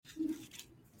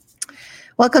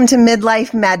Welcome to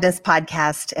Midlife Madness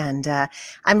Podcast. And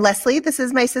I'm Leslie. This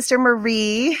is my sister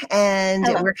Marie. And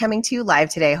Hello. We're coming to you live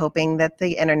today, hoping that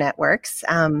the internet works.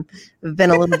 I've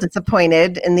been a little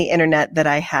disappointed in the internet that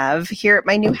I have here at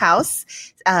my new house.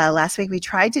 Last week we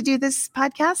tried to do this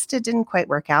podcast. It didn't quite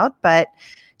work out, but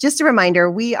just a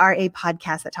reminder, we are a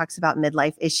podcast that talks about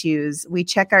midlife issues. We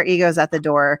check our egos at the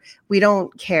door. We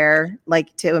don't care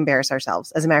to embarrass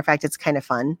ourselves. As a matter of fact, it's kind of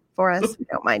fun for us. We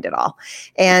don't mind at all.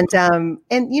 And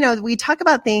we talk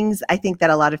about things I think that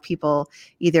a lot of people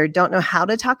either don't know how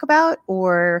to talk about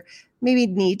or maybe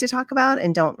need to talk about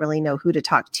and don't really know who to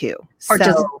talk to. Or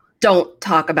just don't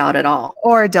talk about it all.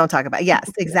 Or don't talk about it. Yes,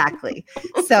 exactly.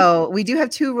 So we do have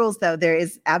two rules, though. There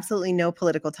is absolutely no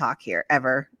political talk here,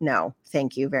 ever. No,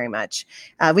 thank you very much.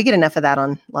 We get enough of that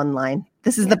online.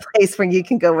 This is the place where you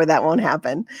can go where that won't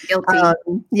happen. Guilty.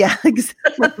 Yeah,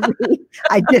 exactly.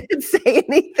 I didn't say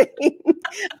anything.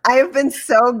 I have been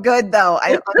so good, though.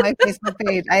 On my Facebook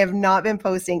page, I have not been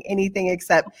posting anything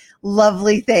except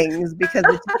lovely things because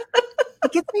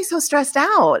it gets me so stressed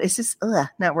out. It's just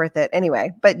not worth it.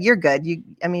 Anyway, but you're good.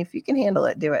 If you can handle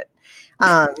it, do it.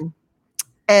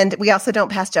 And we also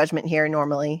don't pass judgment here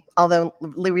normally, although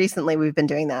recently we've been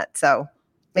doing that. So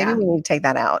maybe we need to take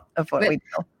that out of what we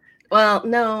do. Well,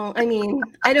 no,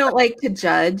 I don't like to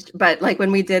judge, but when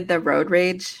we did the road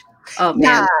rage, oh man.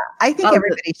 Yeah, I think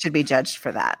everybody should be judged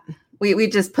for that. We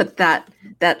just put that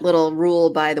little rule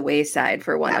by the wayside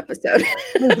for one episode.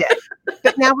 We did.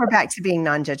 But now we're back to being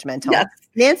non-judgmental. Yes.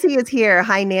 Nancy is here.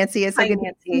 Hi, Nancy. It's so good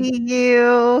to see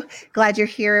you. Glad you're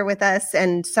here with us.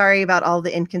 And sorry about all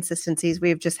the inconsistencies.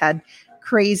 We've just had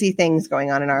crazy things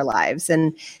going on in our lives.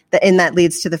 And that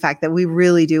leads to the fact that we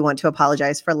really do want to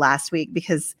apologize for last week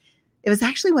because it was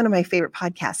actually one of my favorite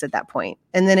podcasts at that point.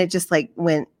 And then it just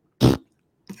went,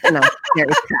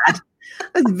 very sad.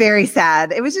 It was very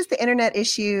sad. It was just the internet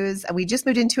issues. We just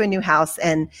moved into a new house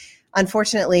and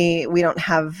unfortunately we don't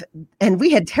have, and we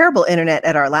had terrible internet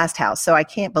at our last house. So I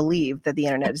can't believe that the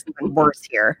internet is even worse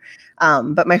here.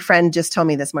 But my friend just told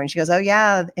me this morning, she goes, oh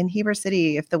yeah, in Heber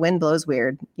City, if the wind blows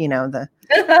weird, the internet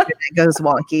goes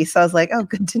wonky. So I was like, oh,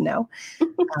 good to know.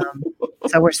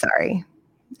 So we're sorry.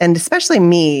 And especially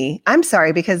me, I'm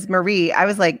sorry because Marie, I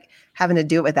was having to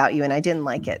do it without you and I didn't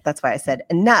like it. That's why I said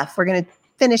enough. We're going to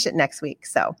finish it next week.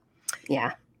 So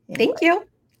yeah. Anyway. Thank you.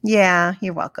 Yeah,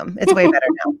 you're welcome. It's way better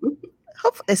now.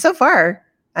 Hopefully, so far,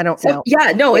 I don't know.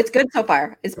 Yeah, no, it's good so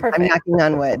far. It's perfect. I'm knocking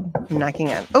on wood. I'm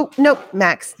knocking on. Oh, nope.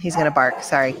 Max, he's going to bark.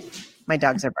 Sorry. My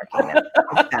dogs are barking now. It's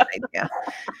a bad idea.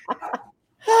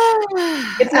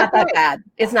 It's not that bad.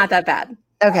 It's not that bad.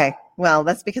 Okay. Well,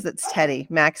 that's because it's Teddy.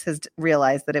 Max has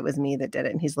realized that it was me that did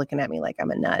it, and he's looking at me like I'm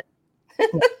a nut.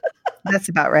 That's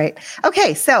about right.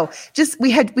 Okay, so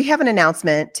we have an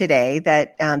announcement today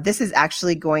that this is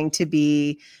actually going to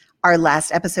be our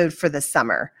last episode for the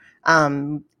summer,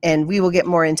 and we will get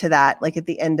more into that at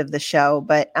the end of the show.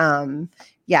 But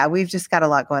we've just got a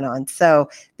lot going on, so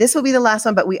this will be the last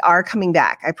one. But we are coming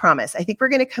back. I promise. I think we're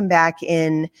going to come back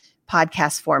in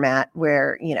podcast format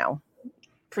where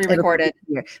pre-recorded,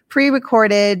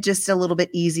 just a little bit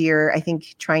easier. I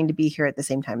think trying to be here at the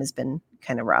same time has been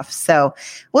kind of rough. So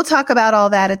we'll talk about all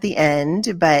that at the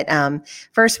end. But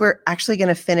first, we're actually going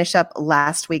to finish up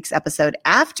last week's episode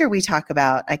after we talk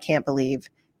about, I can't believe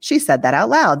she said that out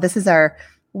loud. This is our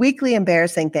weekly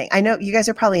embarrassing thing. I know you guys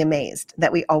are probably amazed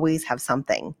that we always have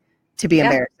something to be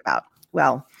embarrassed about.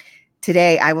 Well,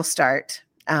 today I will start.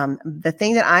 The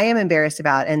thing that I am embarrassed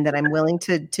about and that I'm willing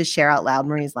to share out loud,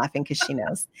 Marie's laughing because she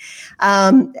knows.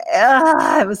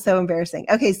 It was so embarrassing.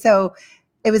 Okay, so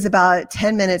it was about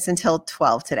 10 minutes until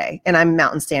 12 today, and I'm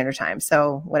Mountain Standard Time,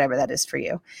 so whatever that is for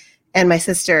you. And my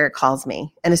sister calls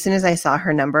me, and as soon as I saw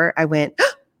her number, I went,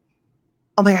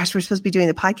 oh my gosh, we're supposed to be doing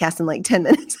the podcast in 10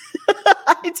 minutes.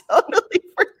 I totally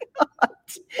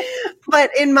forgot.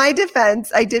 But in my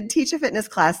defense, I did teach a fitness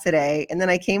class today, and then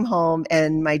I came home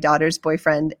and my daughter's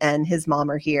boyfriend and his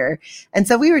mom are here. And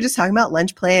so we were just talking about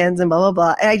lunch plans and blah, blah,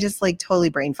 blah. And I just totally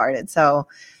brain farted. So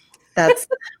that's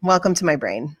welcome to my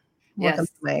brain. Welcome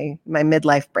to my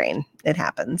midlife brain. It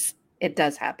happens. It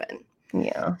does happen.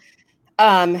 Yeah.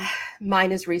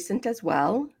 Mine is recent as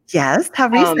well. Yes. How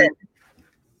recent?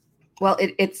 Well,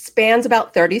 it spans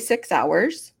about 36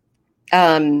 hours.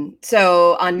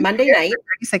 So on Monday night,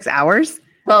 36 hours.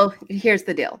 Well, here's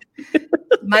the deal.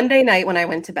 Monday night when I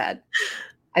went to bed,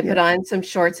 I put on some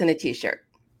shorts and a t-shirt.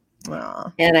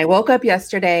 Aww. And I woke up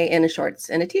yesterday in a shorts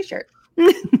and a t-shirt.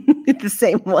 The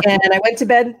same one. And I went to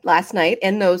bed last night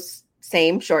in those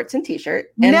same shorts and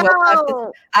t-shirt. And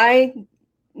no. I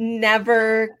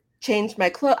never changed my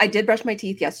clothes. I did brush my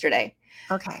teeth yesterday.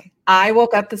 Okay. I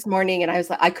woke up this morning and I was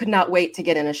like, I could not wait to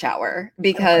get in a shower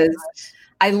because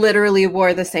I literally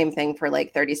wore the same thing for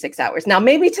like 36 hours. Now,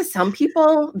 maybe to some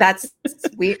people that's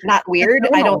weird, not weird.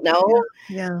 I don't know.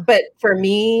 Yeah. But for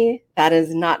me, that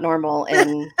is not normal.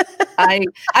 And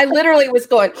I literally was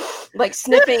going like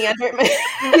sniffing under my.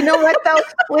 You know what though?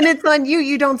 When it's on you,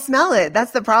 you don't smell it.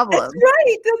 That's the problem.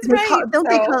 That's right. Don't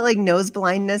they call it like nose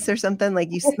blindness or something?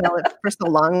 Like you smell it for so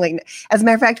long. Like, as a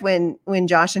matter of fact, when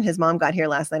Josh and his mom got here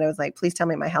last night, I was like, please tell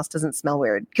me my house doesn't smell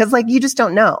weird. Because like you just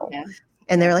don't know. Yeah.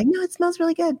 And they were like, no, it smells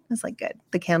really good. I was like, good.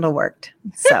 The candle worked.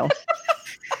 So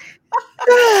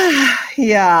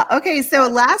yeah. Okay. So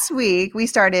last week we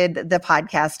started the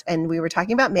podcast and we were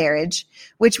talking about marriage,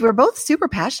 which we're both super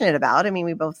passionate about. I mean,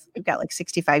 we've got like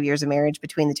 65 years of marriage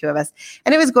between the two of us,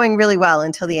 and it was going really well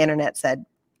until the internet said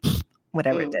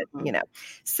whatever it did, you know.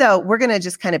 So we're going to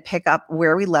just kind of pick up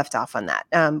where we left off on that.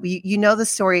 You know the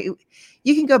story.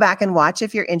 You can go back and watch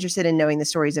if you're interested in knowing the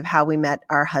stories of how we met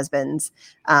our husbands.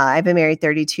 I've been married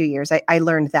 32 years. I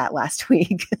learned that last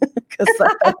week because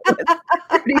I was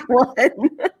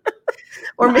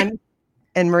 31.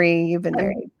 And Marie, you've been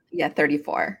married. Yeah,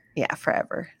 34. Yeah,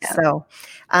 forever. Yeah. So,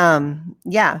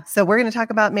 so we're going to talk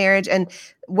about marriage, and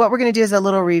what we're going to do is a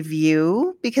little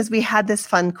review because we had this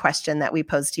fun question that we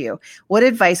posed to you. What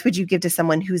advice would you give to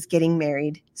someone who's getting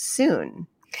married soon?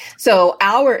 So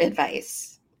our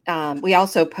advice, we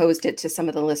also posed it to some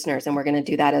of the listeners, and we're going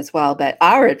to do that as well. But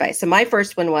our advice. So my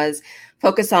first one was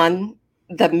focus on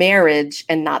the marriage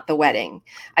and not the wedding.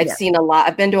 I've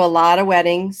been to a lot of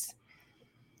weddings,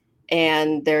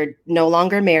 and they're no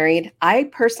longer married. I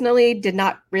personally did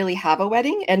not really have a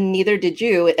wedding, and neither did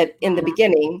you in the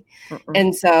beginning.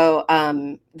 And so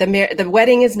the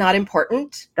wedding is not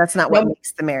important. That's not what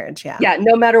makes the marriage. Yeah. Yeah.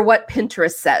 No matter what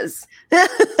Pinterest says.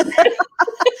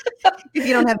 If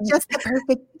you don't have just the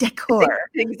perfect decor.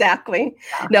 Exactly.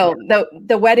 No,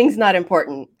 the wedding's not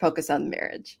important. Focus on the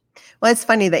marriage. Well, it's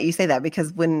funny that you say that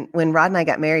because when Rod and I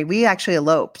got married, we actually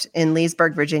eloped in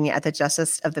Leesburg, Virginia at the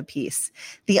Justice of the Peace.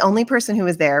 The only person who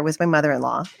was there was my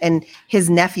mother-in-law and his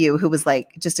nephew, who was like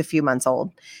just a few months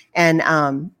old.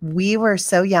 And we were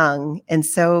so young and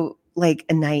so like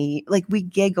naive, like we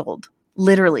giggled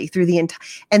literally through the entire,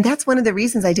 and that's one of the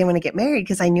reasons I didn't want to get married,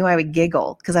 because I knew I would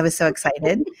giggle because I was so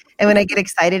excited. And when I get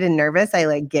excited and nervous, I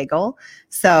like giggle.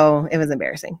 So it was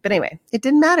embarrassing. But anyway, it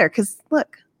didn't matter because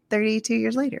look, 32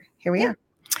 years later, here we are.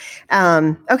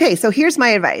 Okay, so here's my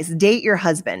advice. Date your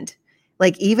husband.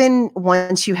 Like even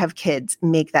once you have kids,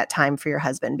 make that time for your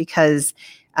husband, because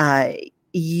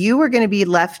you are going to be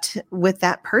left with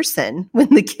that person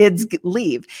when the kids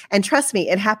leave. And trust me,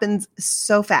 it happens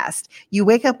so fast. You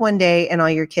wake up one day and all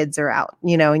your kids are out,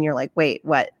 you know, and you're like, wait,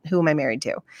 what? Who am I married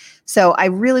to? So I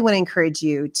really want to encourage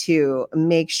you to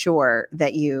make sure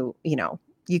that you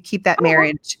keep that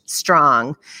marriage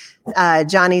strong.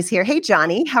 Johnny's here. Hey,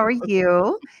 Johnny, how are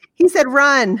you? He said,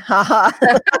 run.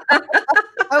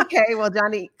 Okay. Well,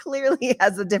 Johnny clearly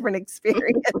has a different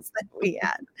experience than we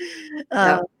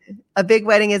had. A big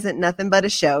wedding isn't nothing but a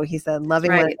show. He said,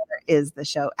 loving one another is the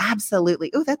show. Absolutely.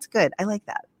 Oh, that's good. I like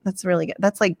that. That's really good.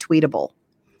 That's like tweetable.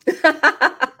 You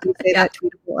say that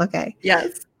tweetable? Okay.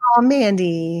 Yes. Oh,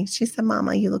 Mandy. She said,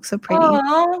 Mama, you look so pretty.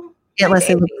 Aww, unless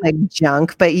it looks like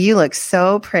junk, but you look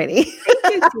so pretty.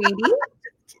 Thank you, sweetie.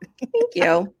 Thank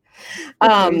you.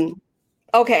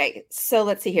 Okay, so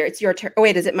let's see here. It's your turn. Oh,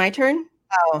 wait, is it my turn?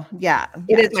 Oh, yeah.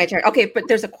 It is my turn. Okay, but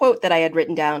there's a quote that I had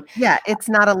written down. Yeah, it's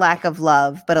not a lack of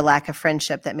love, but a lack of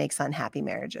friendship that makes unhappy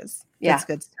marriages. Yeah. That's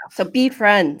good stuff. So be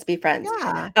friends.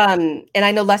 Yeah. And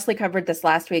I know Leslie covered this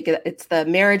last week. It's the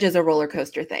marriage is a roller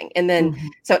coaster thing. And then,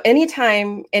 so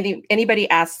anytime anybody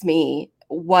asks me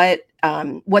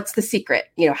what's the secret,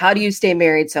 how do you stay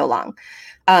married so long?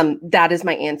 That is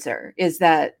my answer, is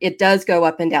that it does go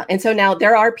up and down. And so now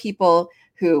there are people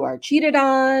who are cheated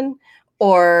on,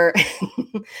 or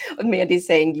Mandy's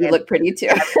saying you look pretty too.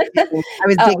 I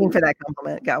was digging for that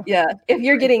compliment. Go. Yeah. If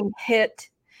you're getting hit,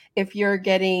 if you're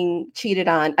getting cheated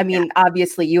on, I mean,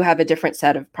 obviously you have a different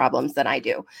set of problems than I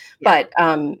do, but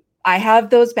I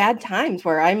have those bad times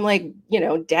where I'm like,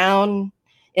 down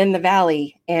in the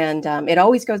valley, and it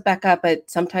always goes back up. But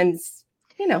sometimes,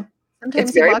 sometimes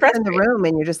it's you very walk in the room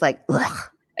and you're just like, ugh.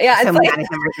 Yeah, I'm mad at him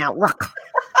right now. Ugh.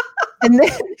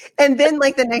 And then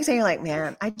like the next day you're like,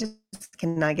 man, I just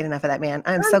cannot get enough of that man.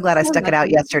 I'm so glad I stuck it out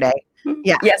yesterday.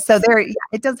 Yeah. Yes. So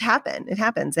it does happen. It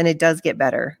happens, and it does get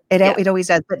better. It always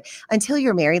does. But until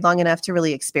you're married long enough to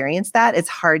really experience that, it's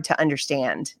hard to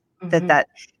understand that.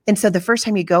 And so the first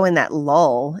time you go in that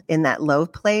lull, in that low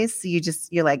place,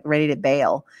 you're like ready to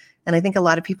bail. And I think a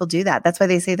lot of people do that. That's why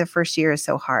they say the first year is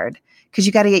so hard, because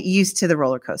you got to get used to the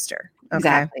roller coaster. Okay?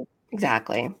 Exactly.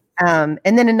 Exactly. And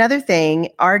then another thing,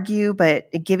 argue, but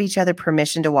give each other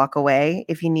permission to walk away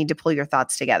if you need to pull your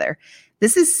thoughts together.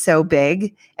 This is so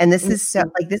big. And this is so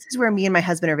like, this is where me and my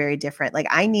husband are very different. Like,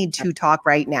 I need to talk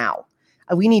right now.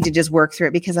 We need to just work through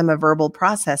it because I'm a verbal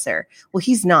processor. Well,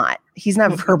 he's not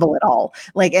verbal at all.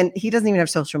 Like, and he doesn't even have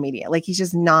social media. Like, he's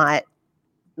just not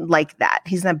like that.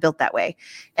 He's not built that way.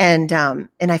 And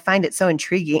I find it so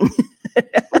intriguing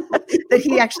that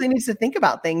he actually needs to think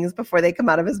about things before they come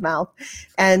out of his mouth.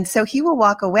 And so he will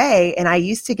walk away. And I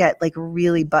used to get like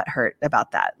really butthurt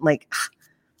about that. Like,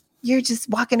 you're just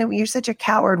walking away. You're such a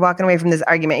coward walking away from this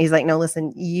argument. He's like, no,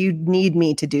 listen, you need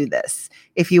me to do this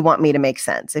if you want me to make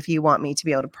sense, if you want me to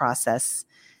be able to process.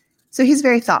 So he's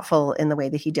very thoughtful in the way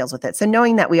that he deals with it. So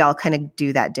knowing that we all kind of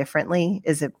do that differently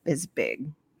is big.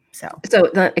 So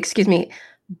excuse me,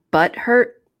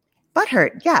 butthurt?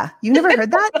 Butthurt. Yeah. You've never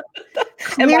heard that?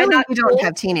 Clearly you don't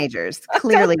have teenagers.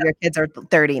 Clearly your kids are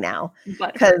 30 now.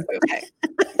 Because okay.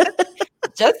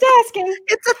 Just asking.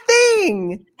 It's a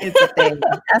thing. It's a thing.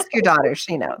 Ask your daughter.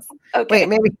 She knows. Okay. Wait,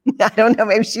 maybe, I don't know.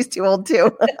 Maybe she's too old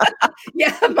too.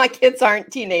 Yeah, my kids aren't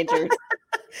teenagers.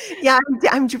 Yeah,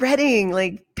 I'm dreading.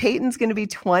 Like, Peyton's going to be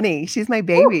 20. She's my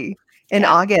baby in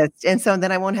August. And so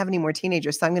then I won't have any more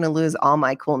teenagers. So I'm going to lose all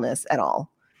my coolness at all.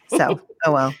 So,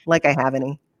 oh well, like I have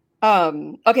any.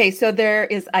 Okay, so there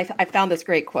is, I found this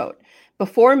great quote.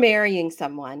 Before marrying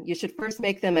someone, you should first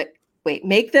make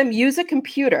them use a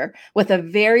computer with a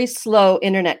very slow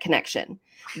internet connection.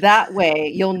 That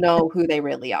way you'll know who they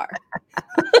really are.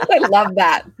 I love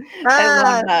that. I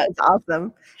love that. That's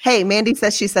awesome. Hey, Mandy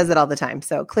says she says it all the time.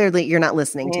 So clearly you're not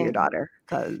listening to your daughter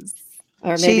because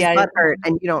she's butthurt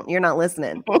and you're not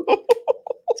listening.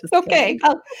 Okay,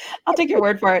 I'll take your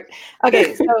word for it.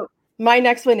 Okay, so my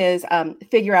next one is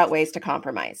figure out ways to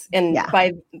compromise. And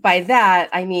by that,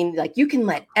 I mean, like, you can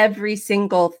let every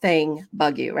single thing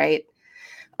bug you, right?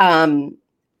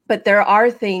 But there are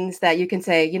things that you can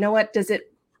say, you know what, does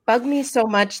it bug me so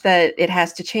much that it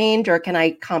has to change, or can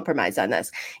I compromise on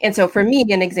this? And so for me,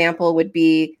 an example would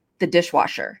be the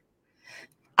dishwasher.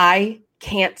 I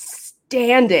can't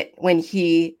stand it when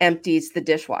he empties the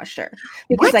dishwasher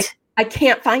because I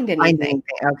can't find anything.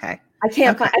 Okay. I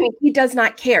can't find, I mean, he does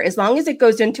not care. As long as it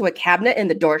goes into a cabinet and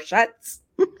the door shuts,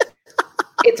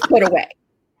 it's put away.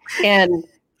 And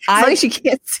as long as you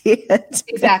can't see it.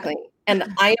 Exactly. And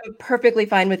I am perfectly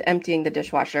fine with emptying the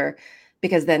dishwasher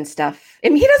because then he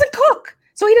doesn't cook.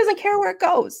 So he doesn't care where it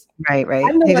goes. Right.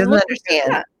 He doesn't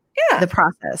understand the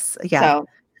process. Yeah. So,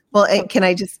 well, I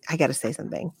got to say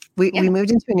something. We moved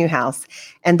into a new house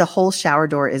and the whole shower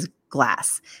door is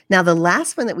glass. Now, the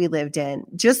last one that we lived in,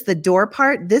 just the door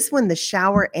part, this one, the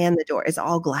shower and the door is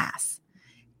all glass.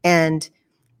 And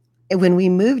when we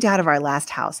moved out of our last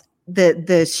house,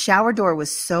 the shower door was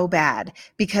so bad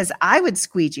because I would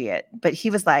squeegee it, but he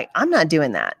was like, I'm not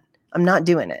doing that. I'm not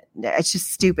doing it. It's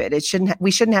just stupid.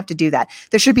 We shouldn't have to do that.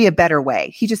 There should be a better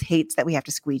way. He just hates that we have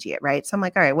to squeegee it, right? So I'm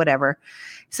like, all right, whatever.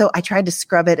 So I tried to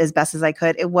scrub it as best as I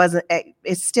could.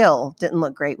 It still didn't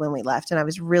look great when we left. And I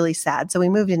was really sad. So we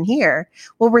moved in here.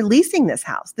 Well, we're leasing this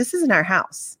house. This isn't our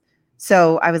house.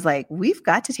 So I was like, we've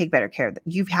got to take better care of it.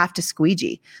 You have to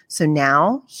squeegee. So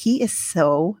now he is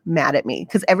so mad at me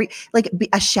because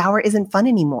a shower isn't fun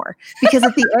anymore because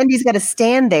at the end he's got to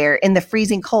stand there in the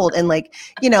freezing cold and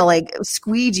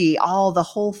squeegee the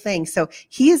whole thing. So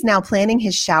he is now planning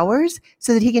his showers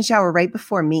so that he can shower right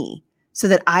before me so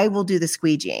that I will do the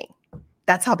squeegeeing.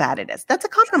 That's how bad it is. That's a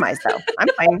compromise though. I'm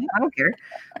fine. I don't care.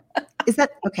 Is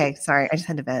that okay? Sorry. I just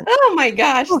had to vent. Oh my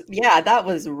gosh. Yeah, that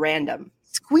was random.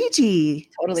 Squeegee.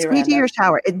 Totally squeegee your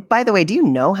shower. By the way, do you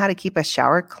know how to keep a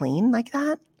shower clean like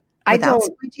that? I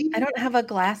don't have a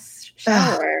glass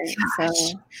shower. So.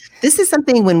 This is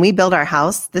something when we build our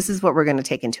house, this is what we're going to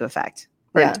take into effect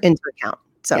or into account.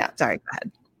 So sorry, go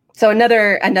ahead. So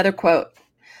another quote.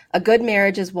 A good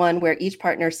marriage is one where each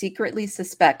partner secretly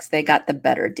suspects they got the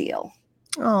better deal.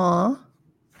 Aw,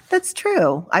 that's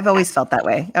true. I've always felt that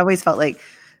way. I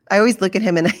always look at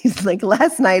him and he's like,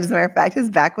 last night, as a matter of fact, his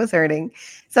back was hurting.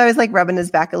 So I was like rubbing his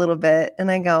back a little bit.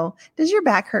 And I go, does your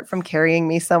back hurt from carrying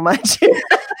me so much?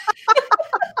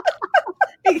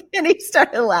 And he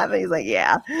started laughing. He's like,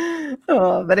 yeah.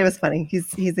 Oh, but it was funny.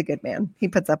 He's a good man. He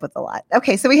puts up with a lot.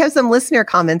 Okay, so we have some listener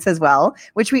comments as well,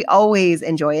 which we always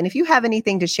enjoy. And if you have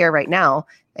anything to share right now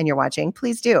and you're watching,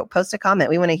 please do. Post a comment.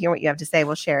 We want to hear what you have to say.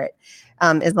 We'll share it.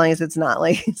 As long as it's not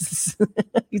like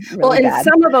really bad.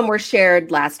 Some of them were shared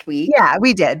last week. Yeah,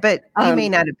 we did, but you may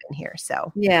not have been here.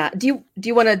 So yeah. Do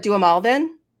you want to do them all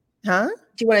then? Huh?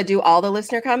 Do you want to do all the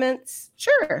listener comments?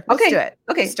 Sure. Let's do it.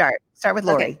 Okay. Start with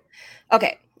Lori.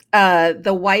 Okay.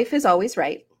 The wife is always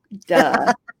right.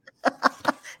 Duh.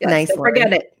 Yes, Nice don't word.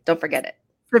 forget it. Don't forget it.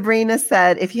 Sabrina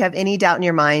said, if you have any doubt in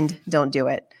your mind, don't do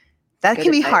it. That Good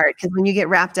can be advice. hard because when you get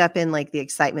wrapped up in like the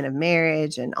excitement of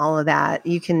marriage and all of that,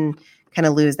 you can kind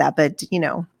of lose that. But,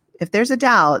 if there's a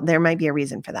doubt, there might be a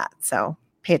reason for that. So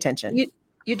pay attention.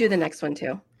 You do the next one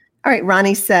too. All right.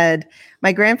 Ronnie said,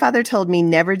 my grandfather told me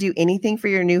never do anything for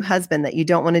your new husband that you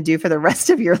don't want to do for the rest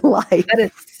of your life. That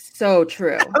is so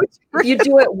true. If you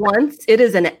do it once, it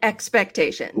is an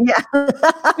expectation. Yeah.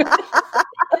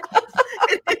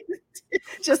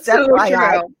 Just So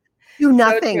FYI. true. Do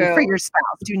nothing true. for your spouse.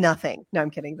 Do nothing. No,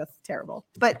 I'm kidding. That's terrible.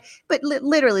 But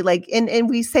literally, like, and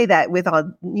we say that with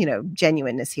all,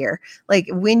 genuineness here. Like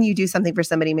when you do something for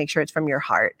somebody, make sure it's from your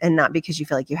heart and not because you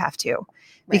feel like you have to. Right.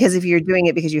 Because if you're doing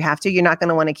it because you have to, you're not going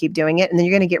to want to keep doing it. And then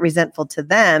you're going to get resentful to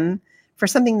them for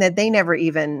something that they never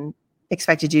even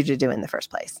expected you to do in the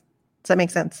first place. Does that make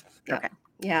sense? Yeah. Okay.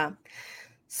 Yeah.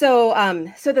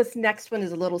 So, so this next one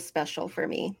is a little special for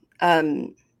me.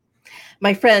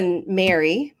 My friend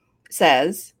Mary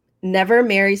says, never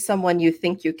marry someone you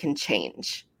think you can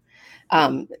change,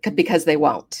 because they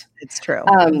won't. It's true.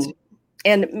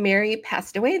 And Mary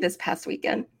passed away this past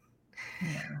weekend.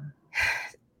 Yeah.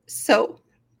 So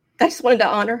I just wanted to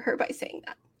honor her by saying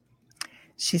that.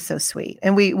 She's so sweet.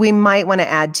 And we might want to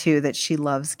add too that she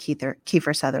loves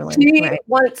Kiefer Sutherland. She right?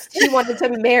 wanted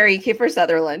to marry Kiefer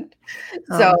Sutherland.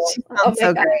 So she sounds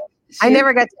so God. great. I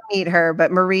never got to meet her,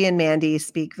 but Marie and Mandy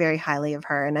speak very highly of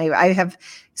her. And I have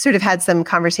sort of had some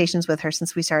conversations with her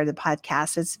since we started the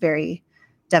podcast. It's very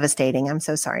devastating. I'm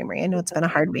so sorry, Marie. I know it's been a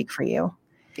hard week for you.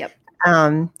 Yep.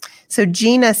 So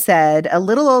Gina said, a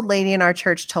little old lady in our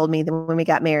church told me that when we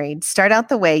got married, start out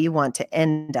the way you want to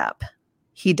end up.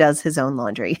 He does his own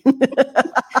laundry.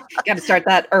 Got to start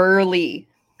that early.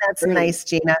 That's nice,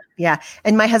 Gina. Yeah.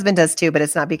 And my husband does too, but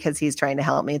it's not because he's trying to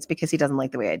help me. It's because he doesn't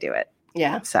like the way I do it.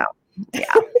 Yeah. So,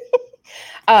 yeah.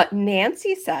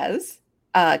 Nancy says,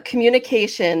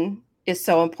 communication is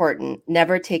so important.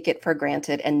 Never take it for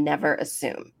granted and never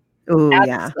assume. Oh,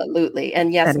 absolutely.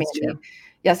 And yes, Mandy.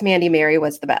 Yes, Mandy, Mary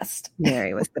was the best.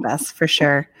 Mary was the best for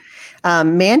sure.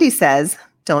 Mandy says,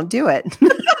 don't do it.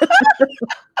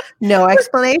 No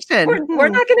explanation. We're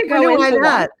not going to go into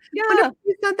that. Yeah.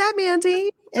 It's not that, Mandy.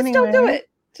 Just don't do it.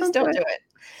 Just don't do it.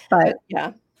 But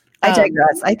yeah. I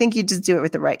digress. I think you just do it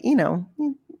with the right,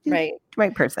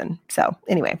 right person. So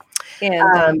anyway.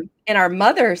 And our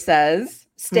mother says,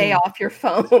 stay off your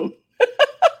phone.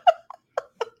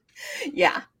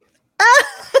 Yeah.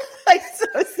 I'm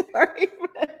so sorry.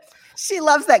 She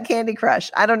loves that Candy Crush.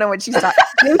 I don't know what she's talking.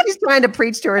 Maybe she's trying to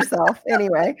preach to herself.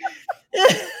 Anyway.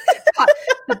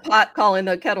 The pot calling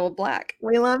the kettle black.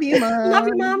 We love you, Mom. Love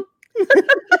you, Mom.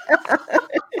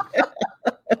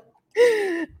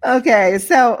 Okay,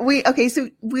 so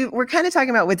we're kind of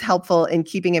talking about what's helpful in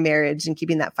keeping a marriage and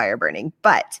keeping that fire burning.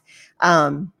 But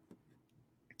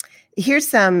here's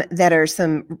some that are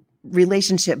some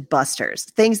relationship busters,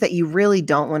 things that you really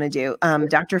don't want to do.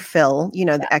 Dr. Phil,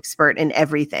 the expert in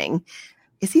everything.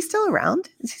 Is he still around?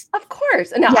 Of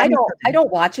course. No, yeah, I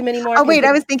don't watch him anymore. Oh, wait,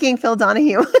 I was thinking Phil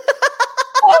Donahue.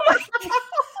 Oh my God.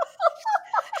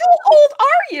 How old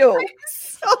are you? I'm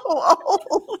so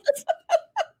old.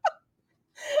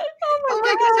 Oh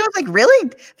my gosh. I was like,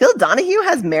 really? Phil Donahue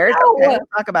has married? Okay, let's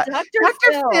talk about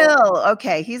Dr. Phil.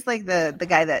 Okay. He's like the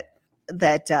guy that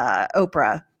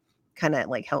Oprah kind of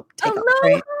like helped take over.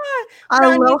 Right?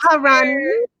 Aloha, Ronnie.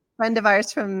 Friend of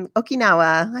ours from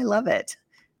Okinawa. I love it.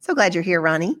 So glad you're here,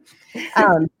 Ronnie.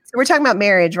 So we're talking about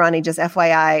marriage, Ronnie, just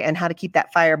FYI, and how to keep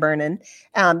that fire burning.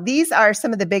 These are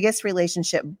some of the biggest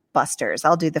relationship busters.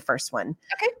 I'll do the first one.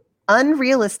 Okay.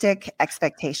 Unrealistic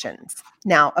expectations.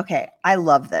 Now, okay, I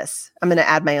love this. I'm going to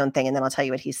add my own thing and then I'll tell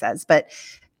you what he says. But,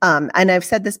 and I've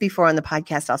said this before on the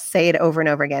podcast, I'll say it over and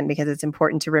over again because it's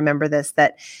important to remember this,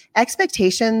 that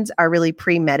expectations are really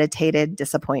premeditated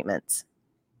disappointments.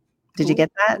 Did you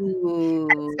get that? Ooh.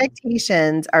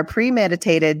 Expectations are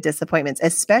premeditated disappointments,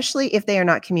 especially if they are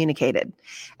not communicated.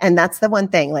 And that's the one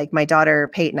thing, like my daughter,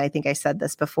 Peyton, I think I said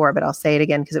this before, but I'll say it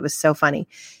again because it was so funny.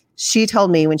 She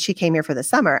told me when she came here for the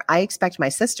summer, I expect my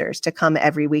sisters to come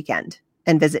every weekend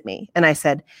and visit me. And I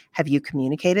said, have you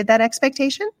communicated that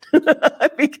expectation?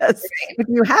 Because if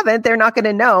you haven't, they're not going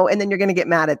to know. And then you're going to get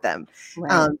mad at them.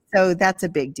 Right. So that's a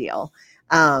big deal.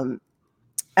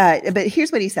 But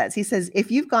here's what he says. He says,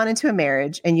 if you've gone into a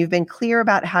marriage and you've been clear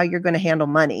about how you're going to handle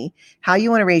money, how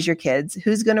you want to raise your kids,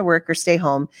 who's going to work or stay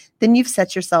home, then you've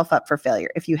set yourself up for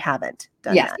failure if you haven't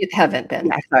done that. Yes, you haven't been.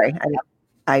 Yeah, sorry.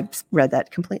 I read that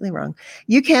completely wrong.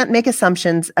 You can't make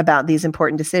assumptions about these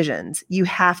important decisions. You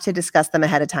have to discuss them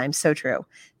ahead of time. So true.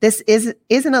 This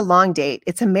isn't a long date.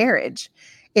 It's a marriage.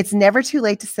 It's never too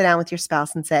late to sit down with your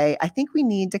spouse and say, I think we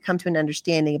need to come to an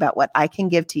understanding about what I can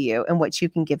give to you and what you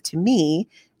can give to me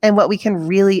and what we can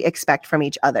really expect from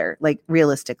each other, like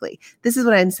realistically. This is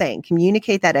what I'm saying.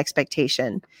 Communicate that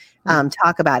expectation.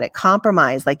 Talk about it.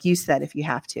 Compromise, like you said, if you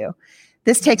have to.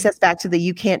 This takes us back to the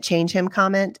you can't change him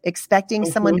comment. Expecting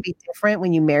someone to be different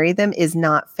when you marry them is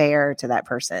not fair to that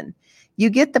person.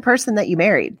 You get the person that you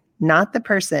married, not the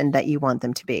person that you want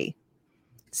them to be.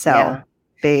 So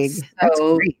big. That's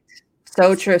great.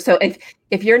 So true. So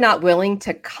if you're not willing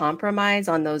to compromise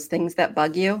on those things that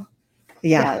bug you,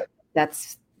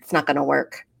 it's not going to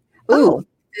work. Ooh,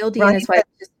 Bill Dean wife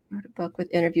just wrote a book with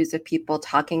interviews of people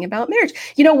talking about marriage.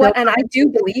 You know what? And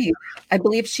I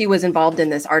believe she was involved in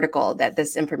this article that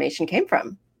this information came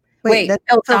from. Wait,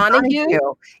 Bill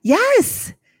Donahue?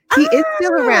 Yes. He is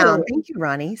still around. Thank you,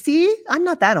 Ronnie. See, I'm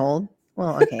not that old.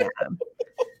 Well, okay.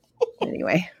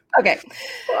 Anyway. Okay.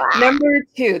 Number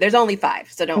 2. There's only 5,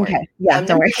 so don't worry. Yeah,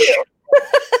 don't worry.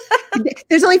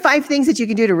 There's only 5 things that you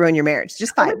can do to ruin your marriage.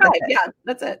 Just 5.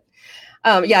 That's it.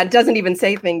 It doesn't even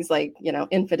say things like,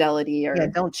 infidelity or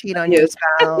don't cheat on your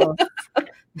spouse.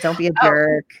 Don't be a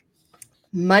jerk.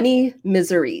 Money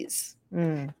miseries.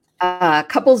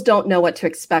 Couples don't know what to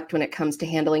expect when it comes to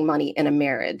handling money in a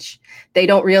marriage. They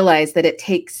don't realize that it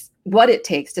takes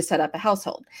to set up a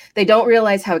household. They don't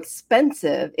realize how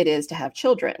expensive it is to have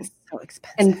children. So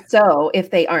expensive. And so if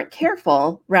they aren't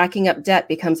careful, racking up debt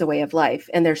becomes a way of life.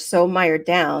 And they're so mired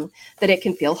down that it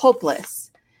can feel hopeless.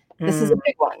 This is a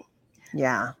big one.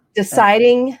 Yeah.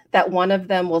 Deciding that one of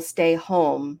them will stay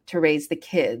home to raise the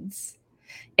kids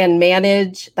and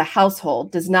manage the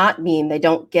household does not mean they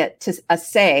don't get a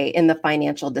say in the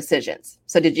financial decisions.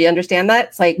 So did you understand that?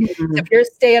 It's like, if you're a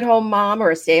stay-at-home mom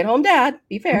or a stay-at-home dad,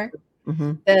 be fair,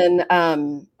 then,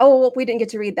 we didn't get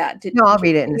to read that. No, I'll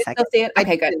read it in a second.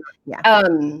 Okay, good. Yeah.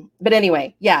 But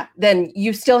anyway, then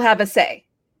you still have a say.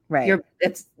 Right.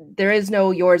 There is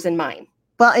no yours and mine.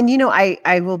 Well, and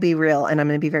I will be real, and I'm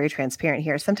going to be very transparent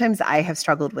here. Sometimes I have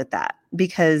struggled with that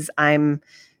because I've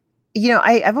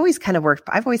always kind of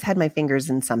I've always had my fingers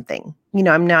in something.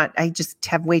 I just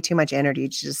have way too much energy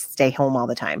to just stay home all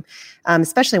the time,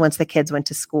 especially once the kids went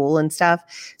to school and stuff.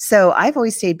 So I've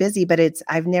always stayed busy, but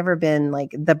I've never been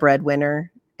like the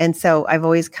breadwinner. And so I've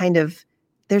always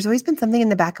there's always been something in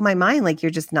the back of my mind, like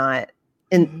you're just not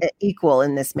equal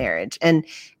in this marriage. And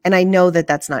I know that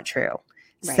that's not true.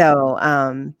 Right.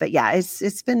 So, but yeah,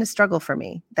 it's been a struggle for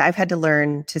me. I've had to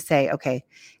learn to say, okay.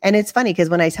 And it's funny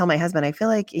because when I tell my husband, I feel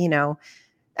like,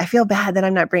 I feel bad that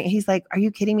I'm not he's like, are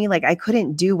you kidding me? Like, I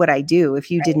couldn't do what I do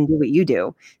if you didn't do what you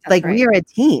do. That's we are a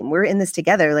team. We're in this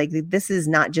together. Like, this is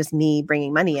not just me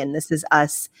bringing money in. This is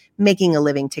us making a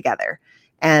living together.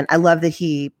 And I love that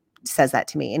he says that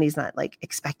to me, and he's not like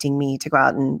expecting me to go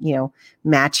out and,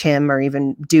 match him or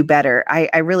even do better.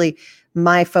 I really,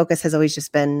 my focus has always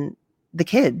just been the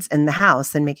kids and the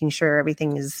house and making sure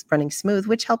everything is running smooth,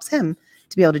 which helps him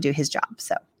to be able to do his job.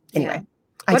 So anyway,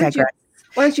 I digress.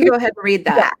 Why don't you go ahead and read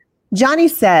that? Yeah. Johnny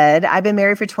said, I've been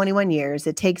married for 21 years.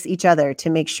 It takes each other to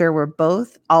make sure we're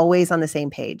both always on the same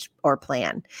page or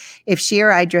plan. If she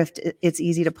or I drift, it's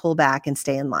easy to pull back and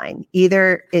stay in line.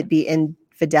 Either it be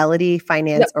infidelity,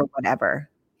 finance, or whatever.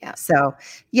 Yeah. So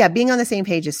being on the same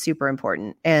page is super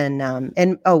important.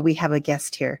 And we have a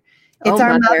guest here. It's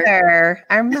our mother.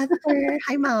 Our mother.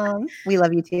 Hi, Mom. We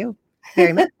love you too.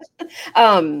 Very much.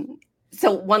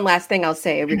 So one last thing I'll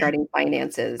say regarding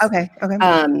finances. Okay.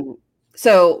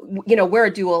 So, we're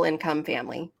a dual income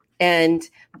family, and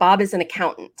Bob is an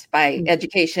accountant by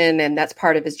education, and that's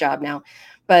part of his job now.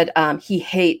 But he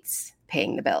hates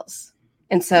paying the bills.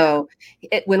 And so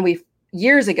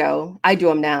years ago, I do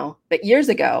them now, but years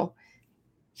ago,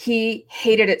 he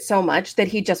hated it so much that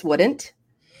he just wouldn't.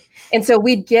 And so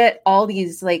we'd get all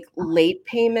these like late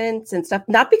payments and stuff,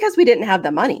 not because we didn't have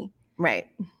the money. Right.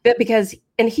 But because,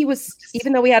 and he was,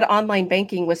 even though we had online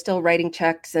banking, was still writing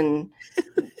checks and,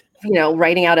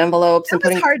 writing out envelopes. It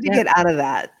was hard to get out of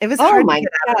that. It was hard to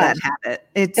get out of that habit.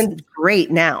 It's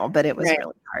great now, but it was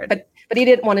really hard. But he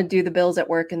didn't want to do the bills at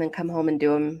work and then come home and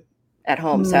do them at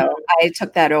home. So I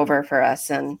took that over for us.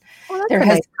 And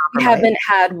we haven't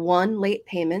had one late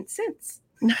payment since.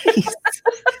 Nice.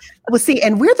 Well, see,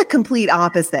 and we're the complete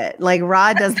opposite. Like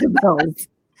Rod does the bills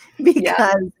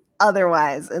because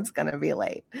otherwise it's going to be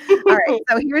late. All right.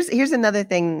 So here's another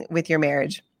thing with your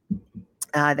marriage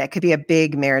that could be a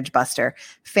big marriage buster.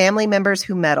 Family members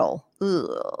who meddle.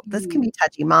 Ooh, this can be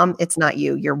touchy. Mom, it's not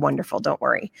you. You're wonderful. Don't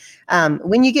worry.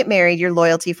 When you get married, your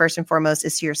loyalty first and foremost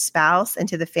is to your spouse and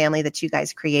to the family that you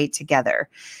guys create together.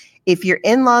 If your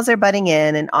in-laws are butting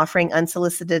in and offering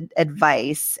unsolicited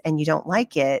advice and you don't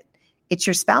like it, It's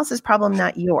your spouse's problem,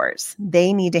 not yours.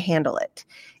 They need to handle it.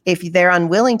 If they're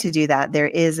unwilling to do that, there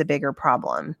is a bigger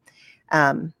problem.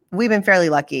 We've been fairly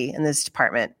lucky in this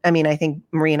department. I mean, I think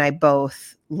Marie and I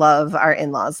both love our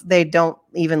in-laws. They don't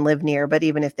even live near, but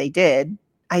even if they did,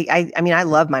 I mean, I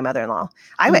love my mother-in-law.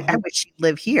 I wish she'd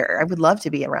live here. I would love to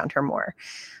be around her more.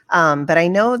 But I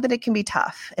know that it can be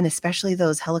tough, and especially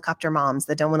those helicopter moms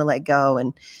that don't want to let go.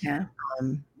 And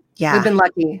yeah, we've been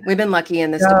lucky. We've been lucky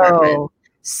in this department.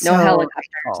 No helicopters.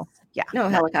 Grateful. Yeah, no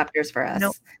helicopters for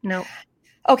us. No.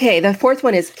 Okay, the fourth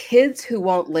one is kids who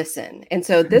won't listen, and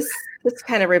so this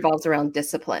kind of revolves around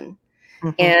discipline.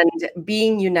 And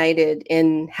being united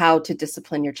in how to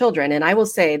discipline your children. And I will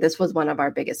say this was one of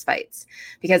our biggest fights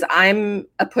because I'm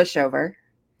a pushover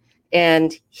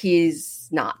and he's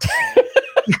not.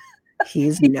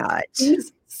 He's not.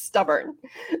 He's stubborn.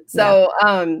 So,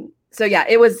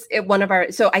 it was one of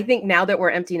our, so I think now that we're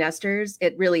empty nesters,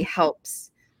 it really helps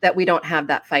that we don't have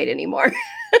that fight anymore.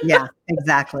 Yeah,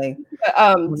 exactly.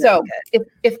 So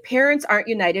if parents aren't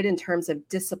united in terms of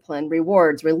discipline,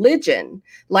 rewards, religion,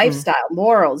 lifestyle,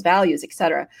 morals, values,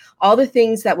 etc., all the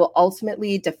things that will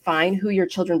ultimately define who your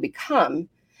children become,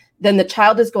 then the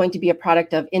child is going to be a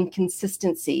product of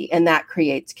inconsistency, and that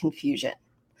creates confusion.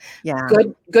 Yeah.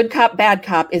 Good cop, bad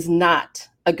cop is not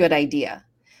a good idea.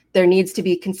 There needs to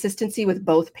be consistency with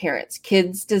both parents.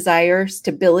 Kids desire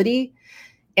stability.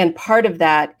 And part of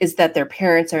that is that their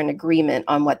parents are in agreement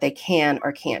on what they can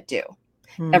or can't do.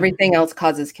 Everything else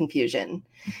causes confusion.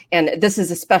 And this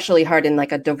is especially hard in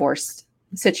like a divorce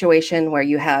situation where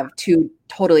you have two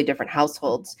totally different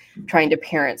households trying to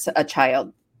parent a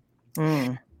child.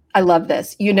 I love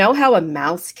this. You know how a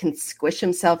mouse can squish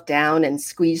himself down and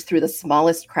squeeze through the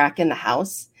smallest crack in the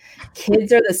house?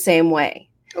 Kids are the same way.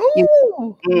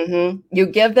 You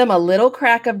give them a little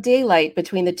crack of daylight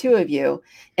between the two of you,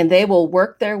 and they will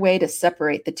work their way to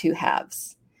separate the two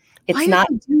halves. Why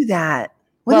do you do that?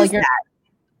 What is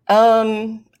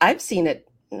that? I've seen it.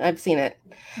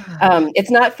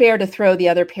 It's not fair to throw the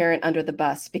other parent under the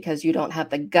bus because you don't have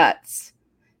the guts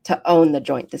to own the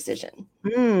joint decision.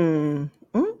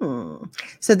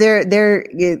 So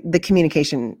the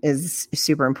communication is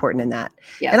super important in that.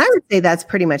 Yes. And I would say that's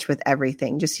pretty much with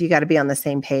everything. Just you got to be on the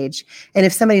same page. And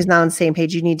if somebody's not on the same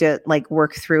page, you need to like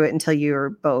work through it until you're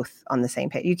both on the same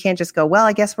page. You can't just go, well,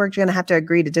 I guess we're going to have to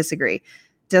agree to disagree. It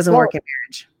doesn't work in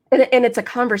marriage. And it's a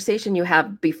conversation you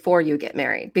have before you get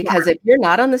married, because if you're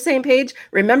not on the same page,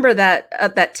 remember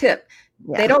that tip.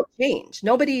 They don't change.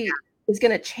 Nobody is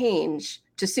going to change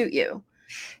to suit you.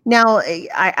 Now,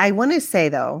 I want to say,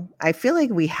 though, I feel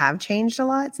like we have changed a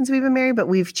lot since we've been married, but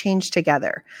we've changed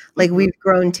together. Like we've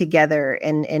grown together,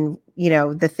 and you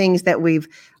know, the things that we've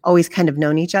always kind of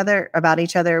known about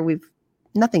each other,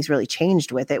 nothing's really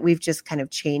changed with it. We've just kind of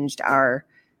changed our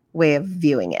way of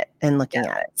viewing it and looking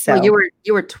at it. So you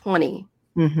were 20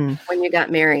 when you got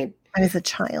married. I was a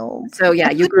child. So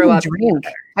you grew up. Drink.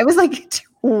 I was like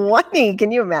 20.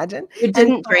 Can you imagine? You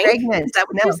didn't drink? Pregnant. Is that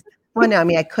what no. Well, no, I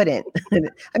mean, I couldn't.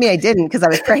 I mean, I didn't because I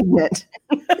was pregnant.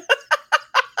 I was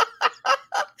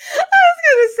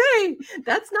going to say,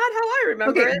 that's not how I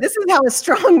remember it. This is how a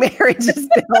strong marriage is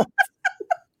built.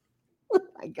 Oh,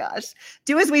 my gosh.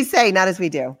 Do as we say, not as we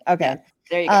do. Okay.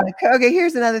 There you go. Okay,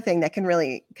 here's another thing that can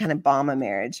really kind of bomb a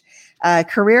marriage.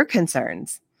 Career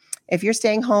concerns. If you're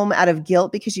staying home out of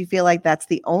guilt because you feel like that's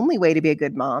the only way to be a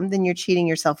good mom, then you're cheating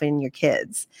yourself and your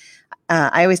kids.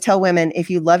 I always tell women, if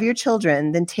you love your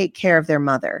children, then take care of their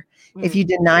mother. If you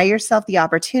deny yourself the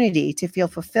opportunity to feel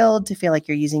fulfilled, to feel like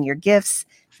you're using your gifts,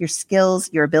 your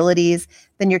skills, your abilities,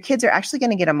 then your kids are actually going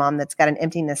to get a mom that's got an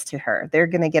emptiness to her. They're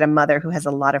going to get a mother who has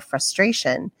a lot of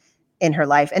frustration in her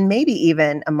life, and maybe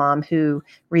even a mom who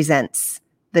resents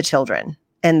the children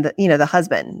and the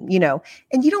husband,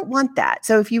 and you don't want that.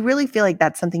 So if you really feel like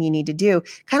that's something you need to do,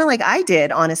 kind of like I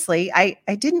did, honestly, I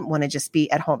didn't want to just be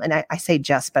at home. And I say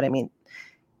just, but I mean,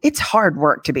 it's hard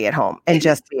work to be at home and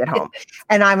just be at home.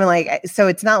 And I'm like, so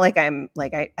it's not like I'm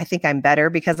like, I think I'm better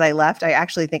because I left. I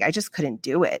actually think I just couldn't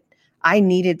do it. I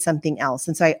needed something else.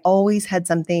 And so I always had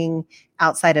something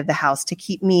outside of the house to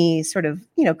keep me sort of,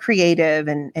 creative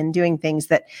and doing things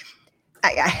that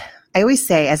I always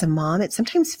say as a mom, it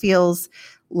sometimes feels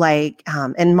like,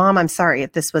 and mom, I'm sorry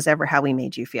if this was ever how we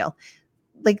made you feel,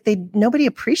 like nobody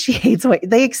appreciates what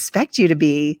they expect you to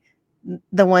be,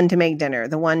 the one to make dinner,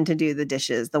 the one to do the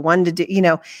dishes, the one to do,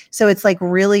 so it's like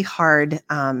really hard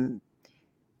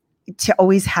to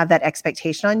always have that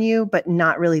expectation on you, but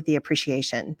not really the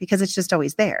appreciation because it's just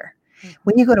always there. Mm-hmm.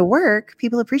 When you go to work,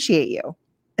 people appreciate you.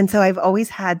 And so I've always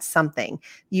had something,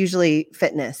 usually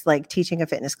fitness, like teaching a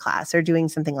fitness class or doing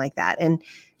something like that.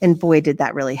 And boy, did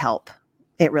that really help.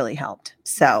 It really helped.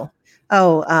 So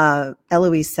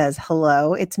Eloise says,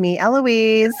 hello, it's me,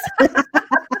 Eloise.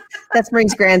 That's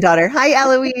Marie's granddaughter. Hi,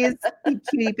 Eloise.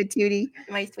 Cutie patootie.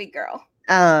 My sweet girl.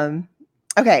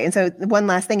 Okay. And so one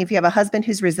last thing, if you have a husband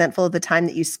who's resentful of the time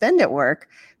that you spend at work,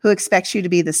 who expects you to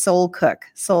be the sole cook,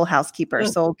 sole housekeeper,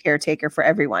 sole caretaker for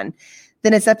everyone,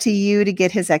 then it's up to you to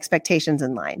get his expectations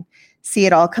in line. See,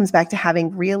 it all comes back to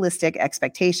having realistic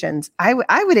expectations. I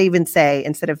would even say,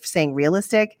 instead of saying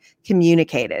realistic,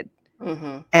 communicated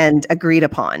and agreed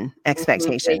upon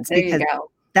expectations, because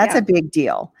that's a big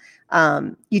deal.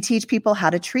 You teach people how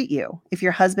to treat you. If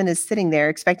your husband is sitting there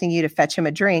expecting you to fetch him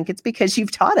a drink, it's because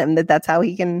you've taught him that that's how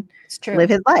he can live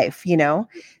his life, you know?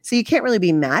 So you can't really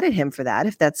be mad at him for that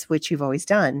if that's what you've always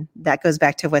done. That goes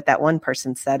back to what that one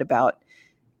person said about,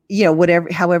 you know,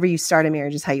 however you start a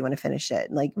marriage is how you want to finish it.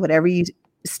 Like whatever you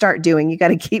start doing, you got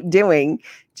to keep doing.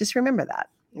 Just remember that.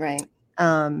 Right.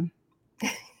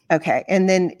 Okay. And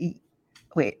then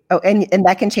wait. Oh, and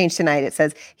that can change tonight. It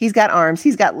says he's got arms,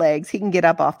 he's got legs, he can get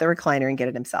up off the recliner and get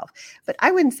it himself. But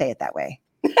I wouldn't say it that way.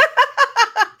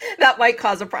 That might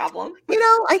cause a problem. You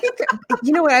know, I think,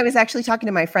 you know what, I was actually talking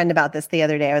to my friend about this the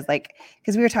other day. I was like,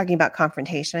 because we were talking about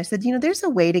confrontation. I said, you know, there's a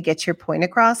way to get your point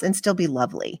across and still be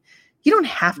lovely. You don't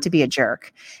have to be a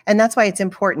jerk. And that's why it's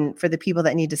important for the people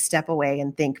that need to step away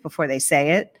and think before they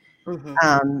say it.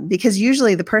 Because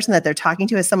usually the person that they're talking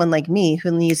to is someone like me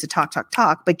who needs to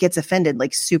talk, but gets offended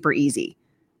like super easy.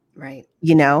 Right.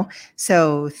 You know,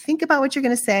 so think about what you're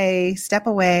going to say, step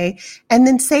away, and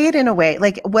then say it in a way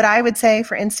like what I would say,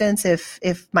 for instance,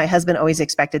 if my husband always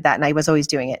expected that and I was always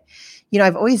doing it, you know,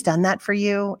 I've always done that for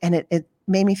you. And it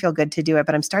made me feel good to do it,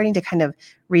 but I'm starting to kind of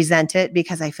resent it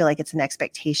because I feel like it's an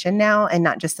expectation now and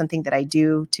not just something that I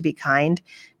do to be kind.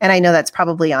 And I know that's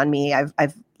probably on me. I've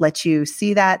let you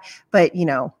see that, but you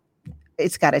know,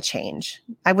 it's got to change.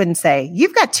 I wouldn't say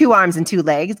you've got 2 arms and 2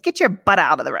 legs. Get your butt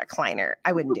out of the recliner.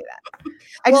 I wouldn't do that.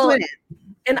 I just wouldn't.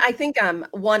 And I think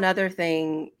one other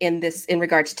thing in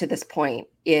regards to this point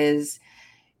is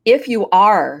if you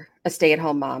are a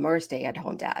stay-at-home mom or a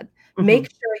stay-at-home dad,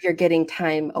 make sure you're getting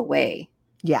time away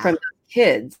from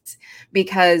kids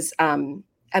because, and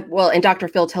Dr.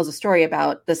 Phil tells a story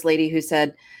about this lady who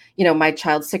said, you know, my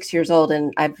child's 6 years old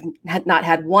and I've not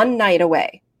had one night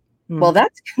away. Well,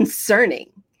 that's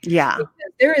concerning. Yeah.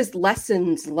 Because there is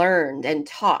lessons learned and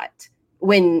taught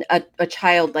when a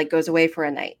child like goes away for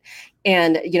a night.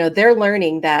 And, you know, they're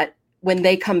learning that when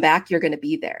they come back, you're going to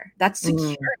be there. That's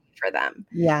security for them.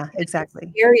 Yeah, exactly.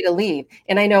 It's scary to leave.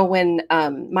 And I know when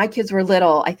my kids were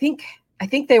little, I think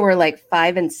they were like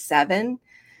 5 and 7.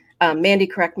 Mandy,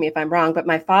 correct me if I'm wrong, but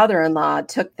my father-in-law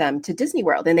took them to Disney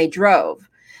World and they drove.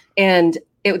 And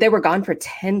they were gone for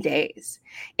 10 days.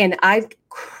 And I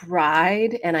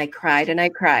cried and I cried and I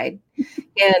cried.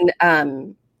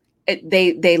 And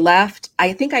they left.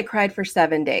 I think I cried for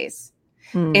 7 days.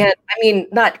 And I mean,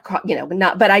 but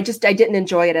I didn't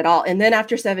enjoy it at all. And then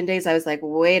after 7 days, I was like,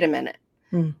 wait a minute.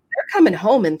 They're coming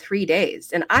home in 3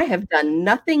 days and I have done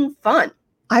nothing fun.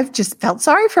 I've just felt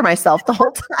sorry for myself the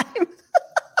whole time.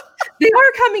 They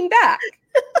are coming back.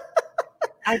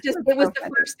 It was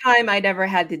the first time I'd ever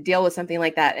had to deal with something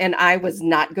like that. And I was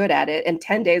not good at it. And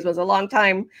 10 days was a long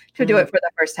time to do it for the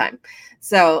first time.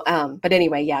 So, but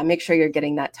anyway, yeah, make sure you're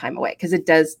getting that time away because it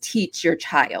does teach your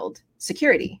child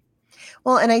security.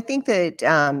 Well, and I think that,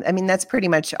 that's pretty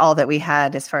much all that we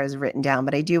had as far as written down.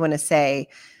 But I do want to say,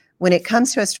 when it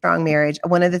comes to a strong marriage,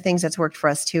 one of the things that's worked for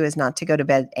us too is not to go to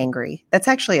bed angry. That's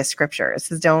actually a scripture. It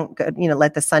says, don't go,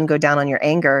 let the sun go down on your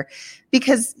anger,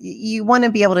 because you want to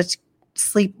be able to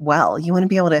sleep well. You want to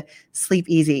be able to sleep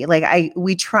easy.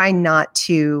 We try not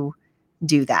to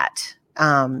do that.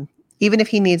 Even if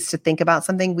he needs to think about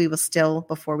something, we will still,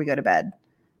 before we go to bed,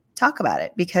 talk about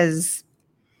it because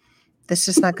that's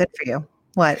just not good for you.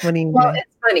 What do you Well,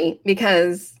 it's funny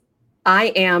because I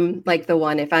am like the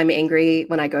one, if I'm angry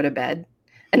when I go to bed,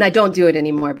 and I don't do it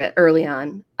anymore, but early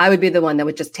on, I would be the one that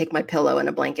would just take my pillow and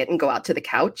a blanket and go out to the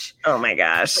couch. Oh my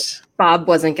gosh. Bob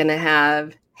wasn't going to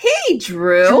have, hey,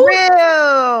 Drew.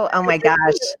 Oh my gosh.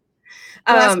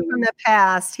 From the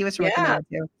past. He was from a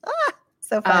too.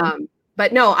 So fun.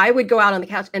 But no, I would go out on the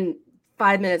couch and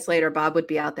 5 minutes later, Bob would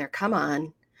be out there. Come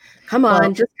on,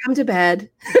 just come to bed.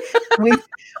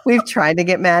 We've tried to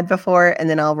get mad before and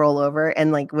then I'll roll over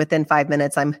and like within 5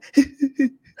 minutes I'm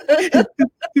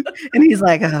and he's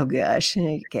like, oh gosh,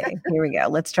 okay, here we go.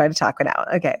 Let's try to talk it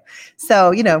out. Okay.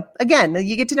 So, again,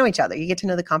 you get to know each other. You get to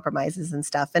know the compromises and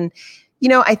stuff. And,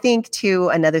 I think too,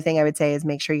 another thing I would say is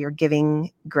make sure you're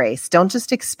giving grace. Don't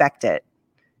just expect it.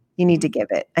 You need to give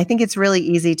it. I think it's really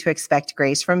easy to expect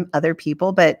grace from other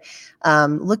people, but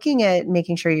looking at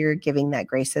making sure you're giving that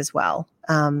grace as well.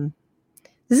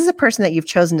 this is a person that you've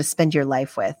chosen to spend your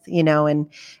life with, and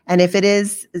if it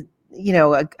is,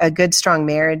 a good, strong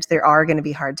marriage, there are going to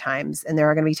be hard times, and there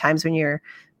are going to be times when you're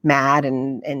mad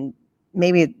and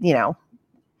maybe,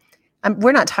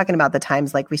 we're not talking about the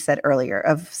times, like we said earlier,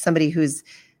 of somebody who's,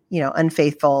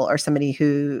 unfaithful, or somebody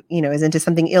who, is into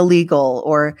something illegal,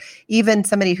 or even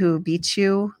somebody who beats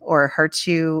you or hurts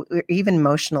you, or even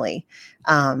emotionally.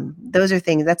 Those are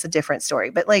things, that's a different story.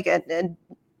 But like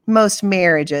most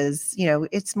marriages,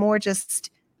 it's more just,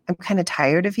 I'm kind of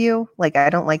tired of you. Like, I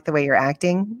don't like the way you're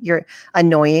acting. You're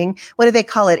annoying. What do they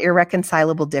call it?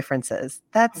 Irreconcilable differences.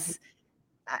 That's,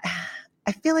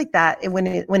 I feel like that when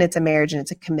it's a marriage and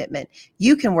it's a commitment,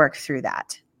 you can work through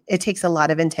that. It takes a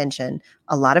lot of intention,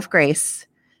 a lot of grace,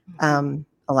 a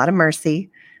lot of mercy,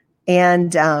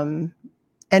 and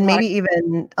maybe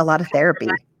even a lot of therapy.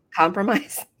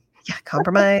 Compromise. Yeah,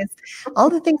 compromise.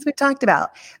 All the things we talked about.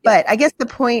 But I guess the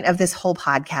point of this whole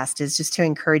podcast is just to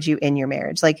encourage you in your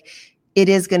marriage. Like, it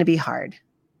is going to be hard,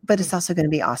 but it's also going to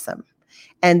be awesome.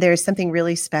 And there's something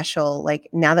really special. Like,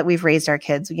 now that we've raised our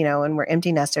kids, and we're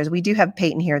empty nesters, we do have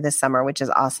Peyton here this summer, which is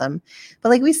awesome. But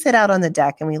like, we sit out on the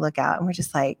deck and we look out and we're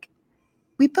just like,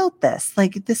 we built this.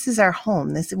 Like, this is our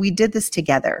home. We did this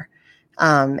together.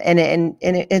 And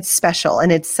it's special.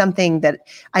 And it's something that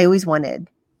I always wanted,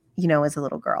 as a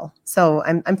little girl. So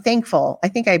I'm thankful. I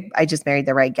think I just married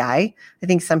the right guy. I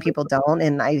think some people don't,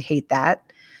 and I hate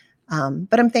that.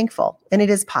 But I'm thankful, and it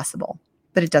is possible,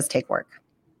 but it does take work.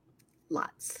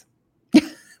 Lots.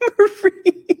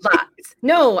 Lots.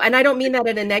 No, and I don't mean that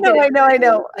in a negative. No,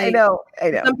 I know.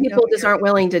 Some people just aren't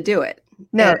willing to do it.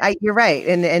 No, you're right.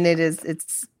 And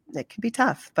it can be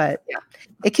tough, but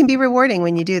it can be rewarding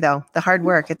when you do, though. The hard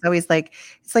work. It's always like,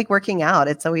 it's like working out.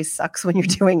 It's always sucks when you're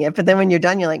doing it, but then when you're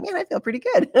done, you're like, man, I feel pretty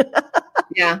good.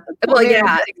 Yeah. Well,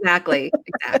 yeah, exactly.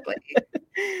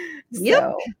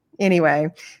 So, anyway,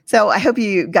 so I hope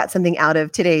you got something out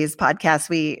of today's podcast.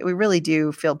 We really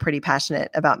do feel pretty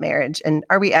passionate about marriage. And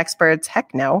are we experts?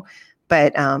 Heck no.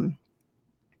 But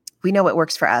we know what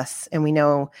works for us, and we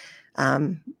know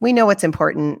what's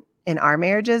important in our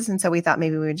marriages. And so we thought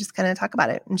maybe we would just kind of talk about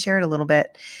it and share it a little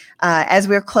bit. As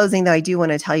we're closing, though, I do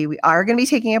want to tell you, we are going to be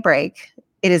taking a break.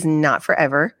 It is not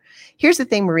forever. Here's the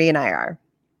thing, Marie and I are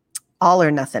all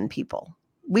or nothing people.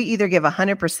 We either give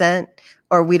 100%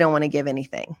 or we don't want to give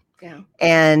anything. Yeah.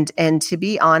 And to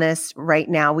be honest, right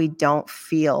now, we don't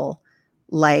feel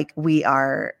like we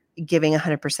are giving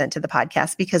 100% to the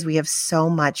podcast because we have so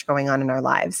much going on in our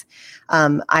lives.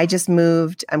 I just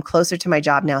moved. I'm closer to my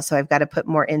job now, so I've got to put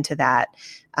more into that.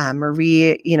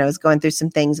 Marie, is going through some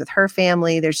things with her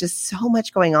family. There's just so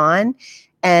much going on,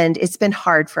 and it's been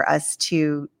hard for us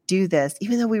to do this,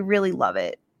 even though we really love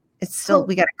it. It's still,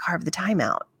 we got to carve the time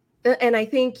out. And I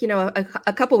think,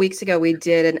 a couple weeks ago, we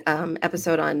did an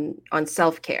episode on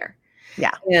self-care.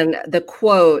 Yeah. And the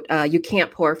quote, you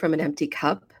can't pour from an empty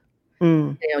cup.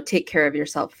 Take care of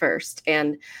yourself first.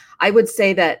 And I would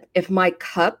say that if my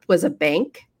cup was a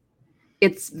bank,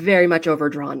 it's very much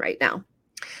overdrawn right now.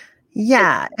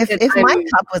 Yeah. If my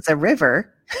cup was a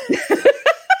river,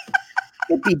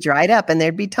 it'd be dried up and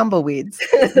there'd be tumbleweeds.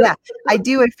 Yeah, I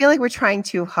do. I feel like we're trying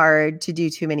too hard to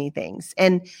do too many things.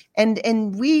 And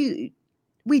we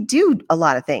do a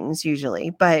lot of things usually,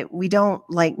 but we don't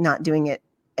like not doing it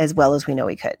as well as we know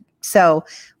we could. So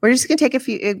we're just going to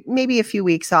take maybe a few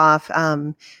weeks off.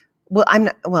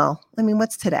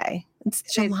 What's today? It's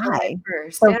July.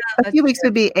 So a few weeks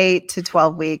would be 8 to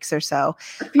 12 weeks or so.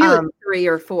 I feel like 3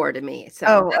 or 4 to me.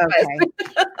 So okay.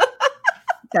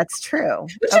 That's true.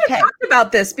 We should have talked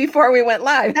about this before we went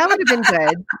live. That would have been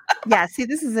good. Yeah. See,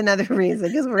 this is another reason,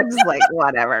 because we're just like,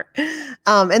 whatever.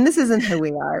 And this isn't who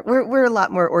we are. We're a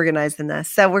lot more organized than this.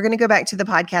 So we're going to go back to the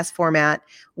podcast format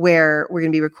where we're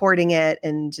going to be recording it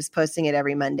and just posting it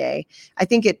every Monday. I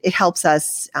think it helps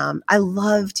us. I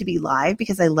love to be live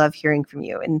because I love hearing from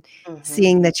you and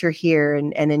seeing that you're here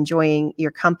and enjoying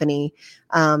your company.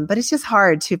 But it's just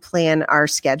hard to plan our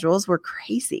schedules. We're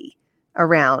crazy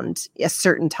around a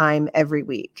certain time every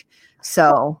week.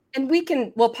 So, and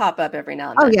we'll pop up every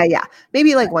now and then. Oh yeah.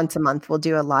 Maybe like once a month we'll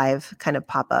do a live kind of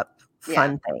pop up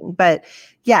fun thing. But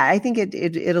yeah, I think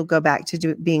it'll go back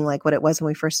to being like what it was when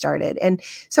we first started. And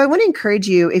so I want to encourage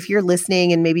you, if you're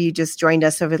listening and maybe you just joined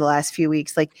us over the last few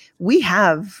weeks, like we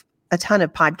have a ton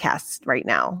of podcasts right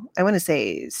now. I want to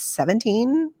say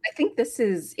 17. I think this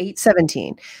is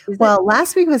 17. Well,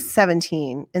 last week was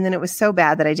 17. And then it was so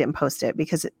bad that I didn't post it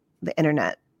because the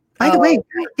internet. By the way,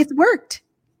 it's worked.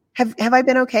 Have I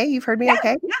been okay? You've heard me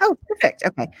okay? Yeah. Oh, perfect.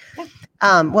 Okay.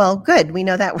 Yeah. Well, good. We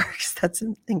know that works. That's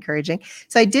encouraging.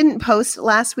 So I didn't post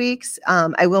last week's.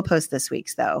 I will post this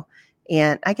week's though.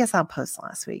 And I guess I'll post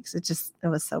last week's. It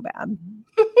was so bad.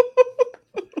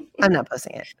 I'm not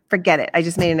posting it. Forget it. I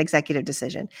just made an executive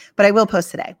decision, but I will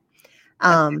post today.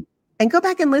 And go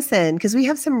back and listen, because we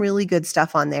have some really good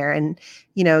stuff on there. And,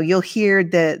 you'll hear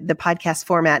the podcast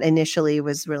format initially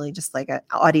was really just like an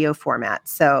audio format.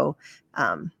 So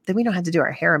then we don't have to do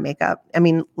our hair and makeup. I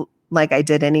mean, like I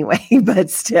did anyway, but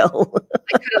still.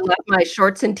 I could have left my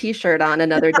shorts and t-shirt on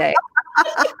another day.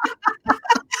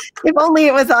 If only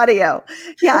it was audio.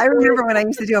 Yeah, I remember when I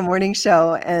used to do a morning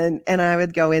show and I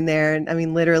would go in there and I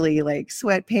mean, literally like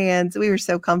sweatpants. We were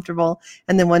so comfortable.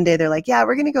 And then one day they're like, yeah,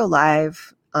 we're going to go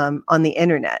live on the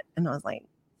internet. And I was like,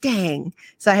 dang.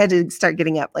 So I had to start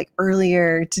getting up like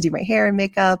earlier to do my hair and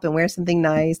makeup and wear something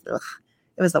nice. Ugh,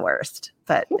 it was the worst.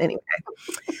 But anyway,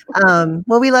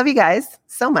 well, we love you guys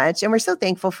so much. And we're so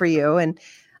thankful for you. And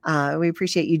we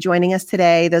appreciate you joining us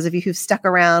today. Those of you who've stuck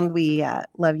around, we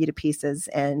love you to pieces.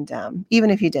 And even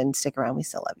if you didn't stick around, we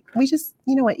still love you. We just,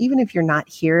 you know what, even if you're not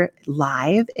here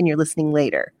live and you're listening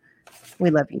later, we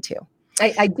love you too.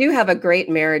 I do have a great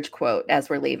marriage quote as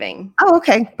we're leaving. Oh,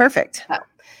 okay. Perfect.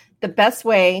 The best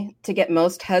way to get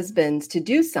most husbands to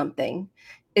do something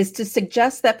is to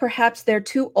suggest that perhaps they're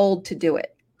too old to do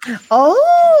it.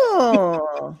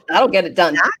 Oh, that'll get it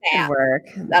done. That could work.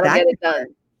 That'll get it done.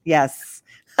 Yes.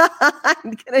 I'm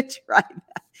going to try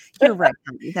that. You're right,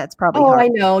 honey. That's probably hard. I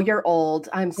know. You're old.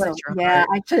 I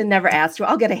should have never asked you.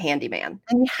 I'll get a handyman.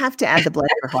 And you have to add the blood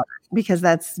for heart because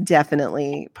that's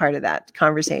definitely part of that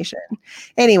conversation.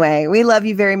 Anyway, we love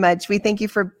you very much. We thank you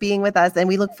for being with us and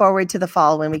we look forward to the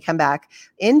fall when we come back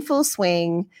in full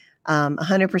swing.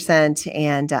 100%.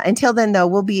 And until then, though,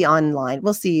 we'll be online.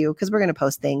 We'll see you because we're going to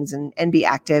post things and be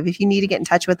active. If you need to get in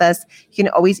touch with us, you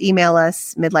can always email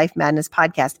us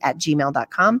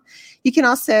midlifemadnesspodcast@gmail.com. You can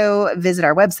also visit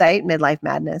our website,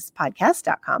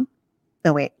 midlifemadnesspodcast.com.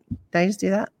 Oh, wait, did I just do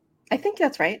that? I think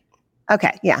that's right.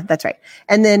 Okay. Yeah, that's right.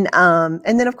 And then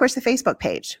of course the Facebook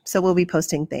page. So we'll be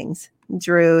posting things.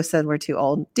 Drew said we're too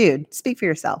old. Dude, speak for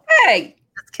yourself. Hey,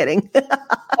 just kidding.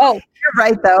 Oh, you're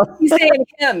right though. He's saying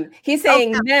him. He's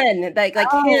saying men like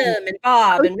him and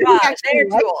Bob and Rob. They're too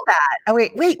old. That. Oh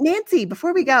wait, Nancy.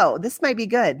 Before we go, this might be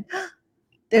good.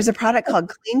 There's a product called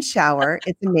Clean Shower.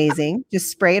 It's amazing.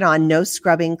 Just spray it on. No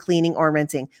scrubbing, cleaning, or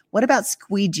rinsing. What about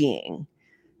squeegeeing?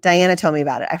 Diana told me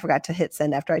about it. I forgot to hit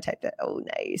send after I typed it. Oh,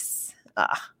 nice.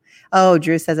 Oh,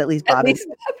 Drew says at least Bob.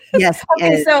 Yes.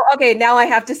 Okay, now I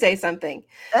have to say something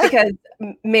because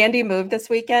Mandy moved this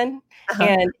weekend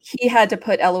and he had to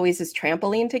put Eloise's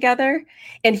trampoline together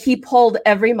and he pulled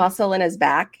every muscle in his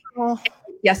back. Oh.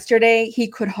 Yesterday, he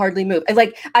could hardly move. And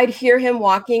I'd hear him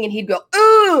walking and he'd go,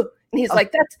 ooh, and he's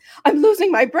like, I'm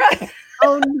losing my breath.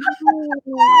 Oh,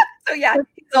 no. So yeah,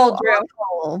 he's old, Drew.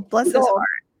 Bless his heart.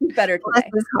 He's better today.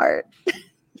 Bless his heart.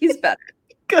 He's better.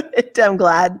 Good. I'm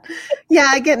glad.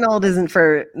 Yeah, getting old isn't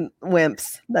for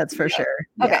wimps. That's for sure.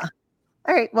 Okay. Yeah.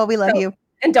 All right. Well, we love you.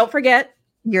 And don't forget,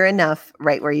 you're enough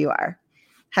right where you are.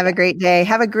 Have a great day.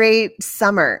 Have a great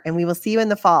summer. And we will see you in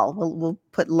the fall. We'll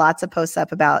put lots of posts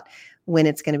up about when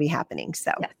it's going to be happening.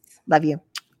 So love you.